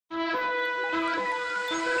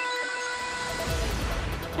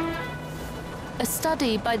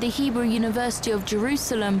study by the Hebrew University of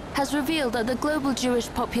Jerusalem has revealed that the global Jewish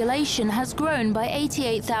population has grown by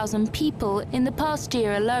 88,000 people in the past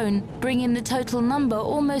year alone, bringing the total number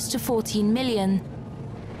almost to 14 million.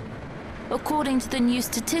 According to the new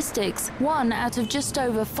statistics, 1 out of just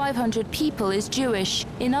over 500 people is Jewish,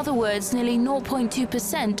 in other words, nearly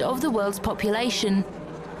 0.2% of the world's population.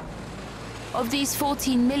 Of these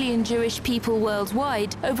 14 million Jewish people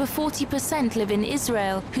worldwide, over 40% live in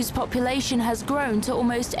Israel, whose population has grown to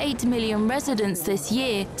almost 8 million residents this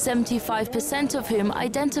year, 75% of whom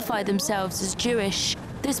identify themselves as Jewish.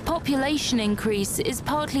 This population increase is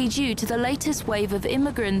partly due to the latest wave of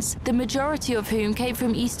immigrants, the majority of whom came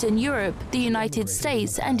from Eastern Europe, the United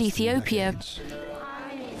States and Ethiopia.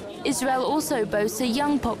 Israel also boasts a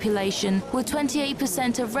young population, with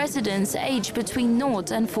 28% of residents aged between 0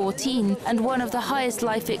 and 14, and one of the highest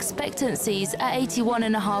life expectancies at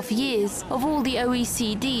 81.5 years of all the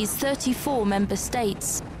OECD's 34 member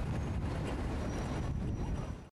states.